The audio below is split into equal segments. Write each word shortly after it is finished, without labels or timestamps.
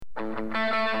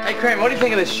Hey, Kramer, what do you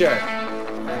think of this shirt?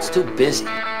 It's too busy.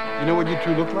 You know what you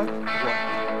two look like?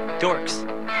 What? Dorks.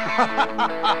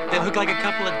 They look like a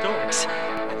couple of dorks.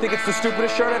 I think it's the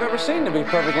stupidest shirt I've ever seen, to be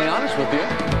perfectly honest with you.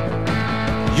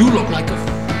 You look like a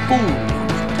fool.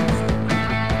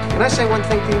 Can I say one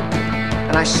thing to you?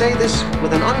 And I say this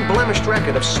with an unblemished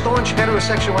record of staunch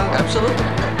heterosexuality. Absolutely.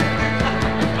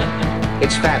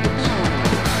 It's fabulous.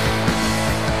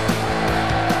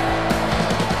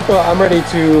 Well, I'm ready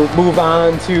to move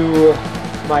on to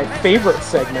my favorite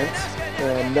segment,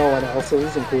 and no one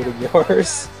else's, including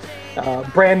yours.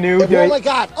 Brand new. Oh my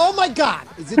God! Oh my God!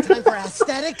 Is it time for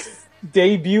aesthetics?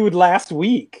 Debuted last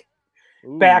week.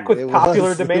 Ooh, back with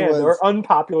popular demand or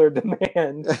unpopular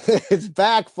demand. It's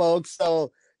back, folks.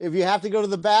 So if you have to go to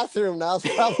the bathroom, now's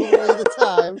probably the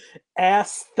time.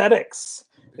 Aesthetics.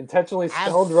 Intentionally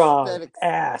spelled wrong.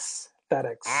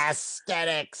 Aesthetics.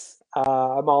 Aesthetics.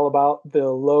 I'm all about the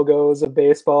logos of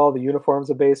baseball, the uniforms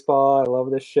of baseball. I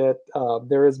love this shit.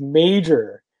 There is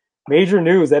major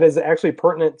news that is actually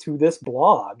pertinent to this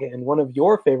blog and one of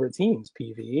your favorite teams,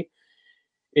 PV.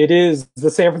 It is the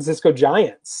San Francisco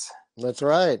Giants. That's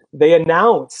right. They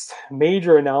announced,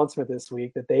 major announcement this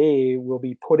week, that they will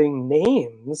be putting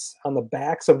names on the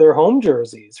backs of their home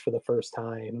jerseys for the first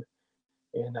time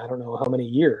in I don't know how many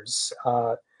years.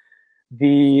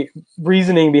 The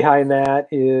reasoning behind that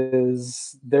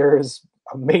is there's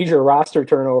a major roster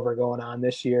turnover going on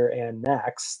this year and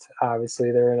next. Obviously,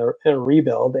 they're in a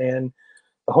rebuild, and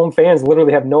the home fans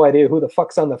literally have no idea who the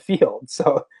fuck's on the field.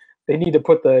 So they need to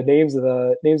put the names of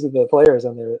the players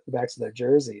on the backs of their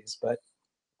jerseys. But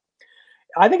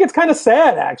I think it's kind of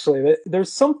sad, actually, that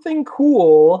there's something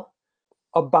cool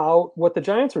about what the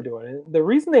Giants were doing. The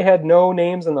reason they had no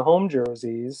names on the home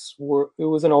jerseys it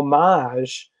was an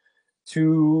homage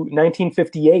to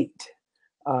 1958.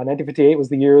 1958 was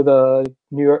the year the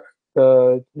New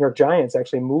York Giants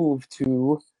actually moved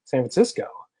to San Francisco,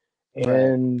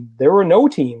 and there were no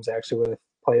teams actually with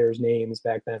players' names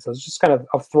back then. So it's just kind of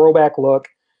a throwback look.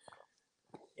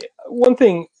 One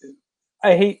thing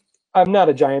I hate, I'm not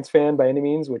a Giants fan by any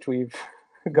means, which we've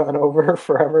gone over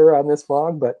forever on this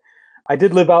vlog, but I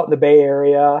did live out in the Bay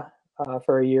Area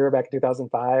for a year back in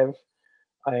 2005,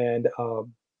 and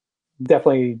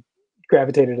definitely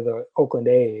gravitated to the Oakland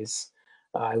A's.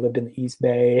 I lived in the East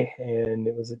Bay, and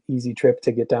it was an easy trip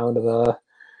to get down to the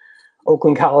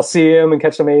Oakland Coliseum and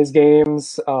catch some A's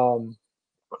games.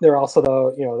 They're also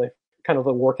the kind of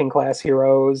the working class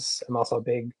heroes. I'm also a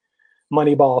big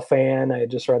Moneyball fan. I had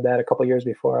just read that a couple years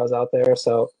before I was out there,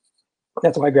 so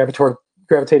that's why I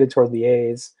gravitated toward the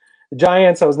A's. The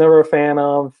Giants, I was never a fan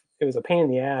of. It was a pain in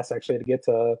the ass actually to get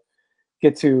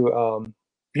to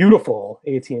beautiful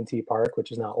AT&T Park,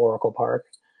 which is now Oracle Park.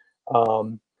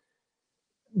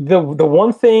 The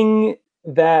one thing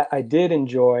that I did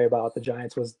enjoy about the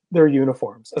Giants was their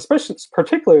uniforms,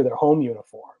 particularly their home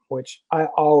uniform, which I've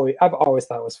always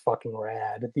thought was fucking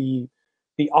rad. The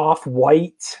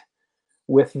off-white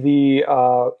with the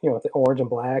with the orange and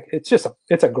black, it's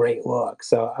a great look.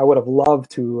 So I would have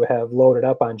loved to have loaded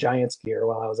up on Giants gear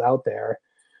while I was out there,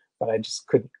 but I just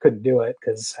couldn't do it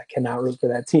because I cannot root for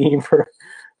that team for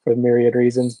myriad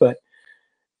reasons.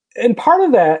 And part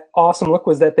of that awesome look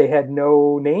was that they had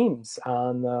no names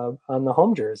on the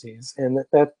home jerseys, and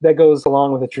that goes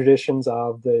along with the traditions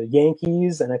of the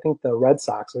Yankees, and I think the Red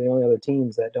Sox are the only other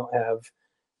teams that don't have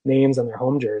names on their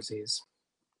home jerseys.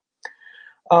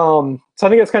 So I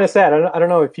think it's kind of sad. I don't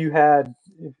know if you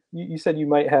said you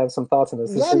might have some thoughts on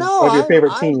this. This is one of your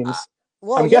favorite teams.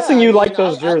 I'm guessing you like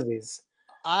those jerseys.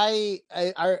 I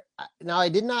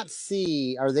did not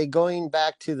see. Are they going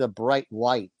back to the bright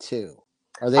white too?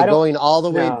 Are they going all the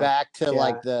way back to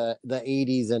like the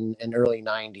 80s and early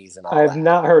 90s and all that? I've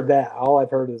not heard that. All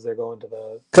I've heard is they're going to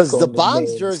the because the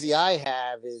Bonds jersey I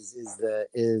have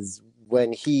is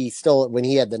when he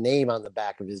had the name on the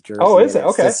back of his jersey. Oh, is it?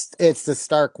 Okay. It's the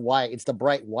stark white. It's the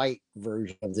bright white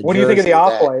version of the jersey. What do you think of the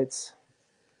off-whites?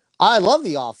 I love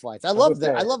the off-whites. I love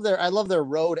their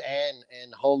road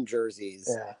and home jerseys.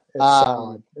 Yeah, it's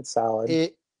solid. It's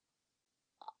solid.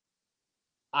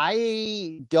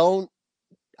 I don't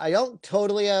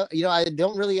totally I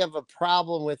don't really have a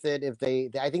problem with it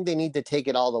I think they need to take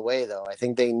it all the way though. I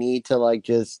think they need to like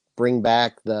just bring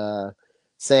back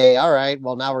say, all right,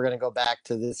 well now we're going to go back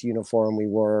to this uniform we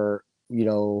wore,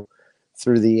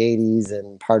 through the 80s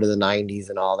and part of the 90s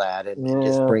and all that and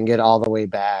just bring it all the way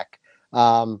back.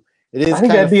 It is. I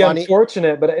think that'd be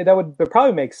unfortunate, but that would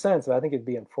probably make sense. But I think it'd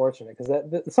be unfortunate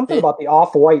because something about the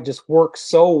off-white just works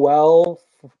so well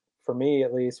for me,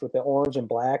 at least, with the orange and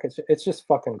black. It's just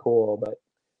fucking cool. But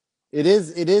it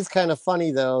is kind of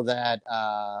funny though that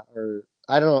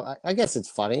I don't know. I guess it's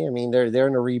funny. I mean, they're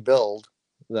in a rebuild,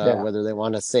 Yeah. whether they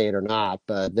want to say it or not,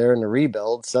 but they're in a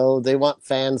rebuild, so they want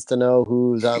fans to know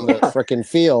who's on the Yeah. frickin'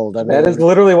 field. I That is mean,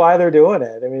 literally why they're doing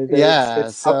it. I mean, yeah.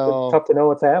 it's tough So tough to know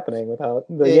what's happening without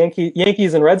the it,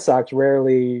 Yankees and Red Sox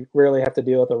rarely have to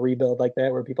deal with a rebuild like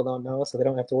that where people don't know, so they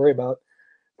don't have to worry about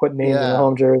putting names in the yeah,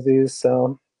 home jerseys.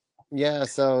 So yeah.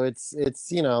 So it's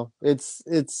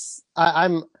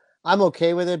I'm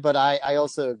okay with it, but I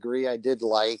also agree. I've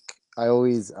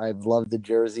loved the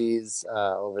jerseys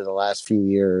over the last few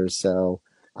years. So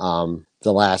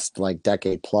the last like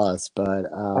decade plus, but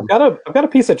I've got a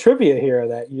piece of trivia here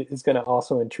that is going to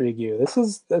also intrigue you. oh,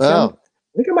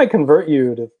 I think it might convert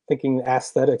you to thinking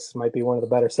aesthetics might be one of the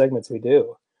better segments we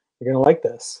do. You're going to like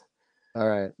this. all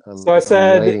right. So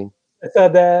I'm waiting. I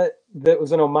said that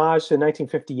was an homage to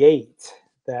 1958,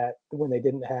 that when they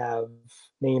didn't have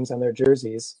names on their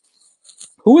jerseys.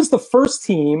 Who was the first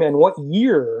team and what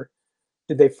year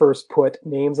did they first put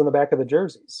names on the back of the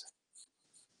jerseys?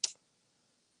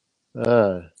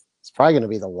 It's probably going to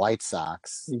be the White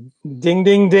Sox Ding,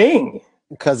 ding, ding.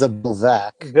 because of Bill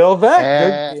Veeck. Bill Veeck.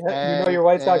 And, You know your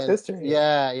White Sox history.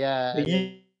 Yeah. The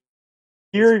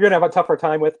year you're going to have a tougher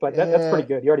time with, but that's pretty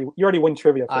good. You already win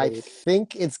trivia for the week.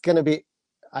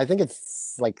 I think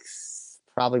it's like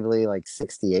probably like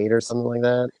 68 or something like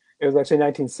that. It was actually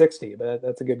 1960, but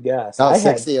that's a good guess. Oh,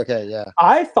 60. Okay, yeah.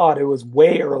 I thought it was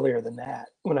way earlier than that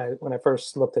when I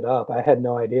first looked it up. I had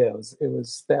no idea it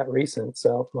was that recent.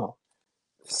 So, well,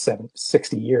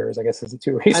 60 years, I guess, isn't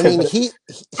too recent. I mean, he's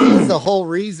the whole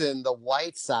reason the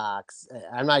White Sox.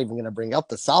 I'm not even going to bring up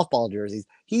the softball jerseys.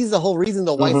 He's the whole reason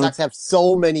the White Sox have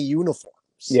so many uniforms.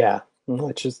 Yeah.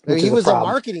 He was a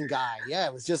marketing guy. Yeah,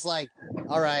 it was just like,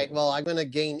 all right, well, I'm going to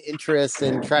gain interest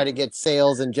and try to get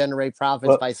sales and generate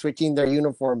profits by switching their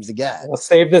uniforms again. I'll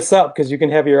save this up because you can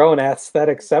have your own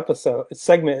aesthetics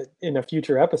segment in a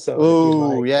future episode.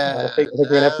 Oh, yeah. I think we're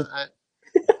going to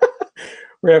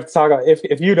have to talk about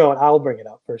if you don't, I'll bring it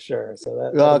up for sure. So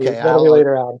that'll be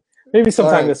later on. Maybe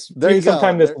sometime this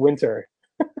winter.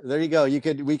 There you go.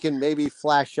 We can maybe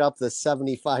flash up the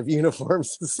 75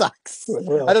 uniforms of Sox. I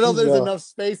don't know if there's enough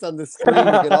space on the screen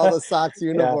to get all the Sox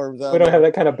uniforms. We don't have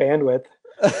that kind of bandwidth.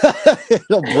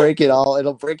 It'll break it all.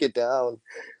 It'll break it down.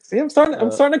 See, I'm starting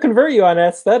to convert you on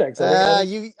aesthetics.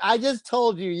 I just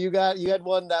told you you had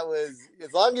one that was,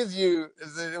 as long as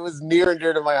it was near and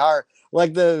dear to my heart.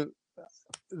 Like the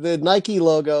Nike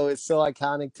logo is so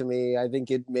iconic to me. I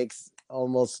think it makes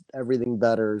almost everything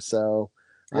better. So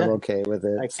I'm okay with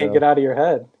it. I can't get out of your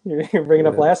head. You're bringing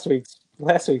up last week's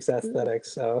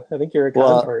aesthetics, so I think you're a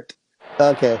convert.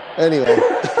 Okay. Anyway.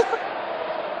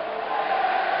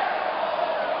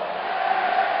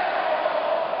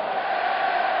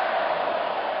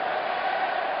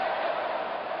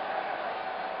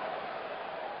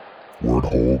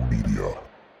 Wordhole Media.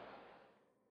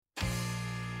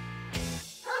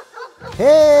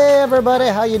 Hey everybody,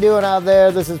 how you doing out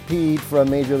there? This is Pete from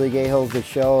Major League A-Holes, the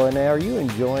show, and are you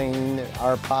enjoying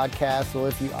our podcast? Well,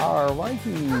 if you are, why don't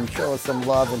you show us some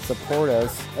love and support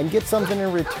us and get something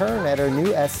in return at our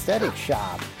new aesthetic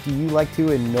shop? Do you like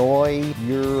to annoy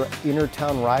your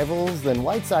inner-town rivals? Then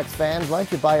White Sox fans, why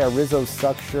don't you buy a Rizzo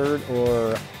Suck shirt,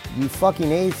 or you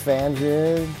fucking A's fans,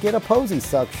 get a Posey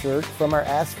Suck shirt from our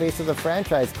Ass Face of the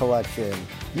Franchise collection.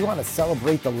 You want to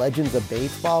celebrate the legends of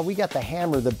baseball? We got the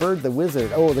Hammer, the Bird, the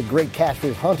Wizard, the great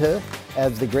Catfish Hunter,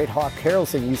 as the great Hawk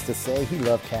Harrelson used to say. He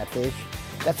loved catfish.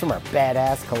 That's from our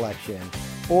Badass collection.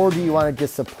 Or do you want to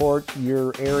just support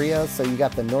your area? So you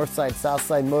got the Northside,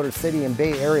 Southside, Motor City, and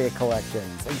Bay Area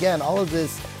collections. Again, all of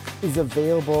this is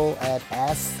available at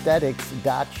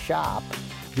aesthetics.shop,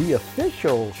 the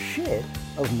official shit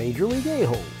of Major League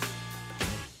A-Holes.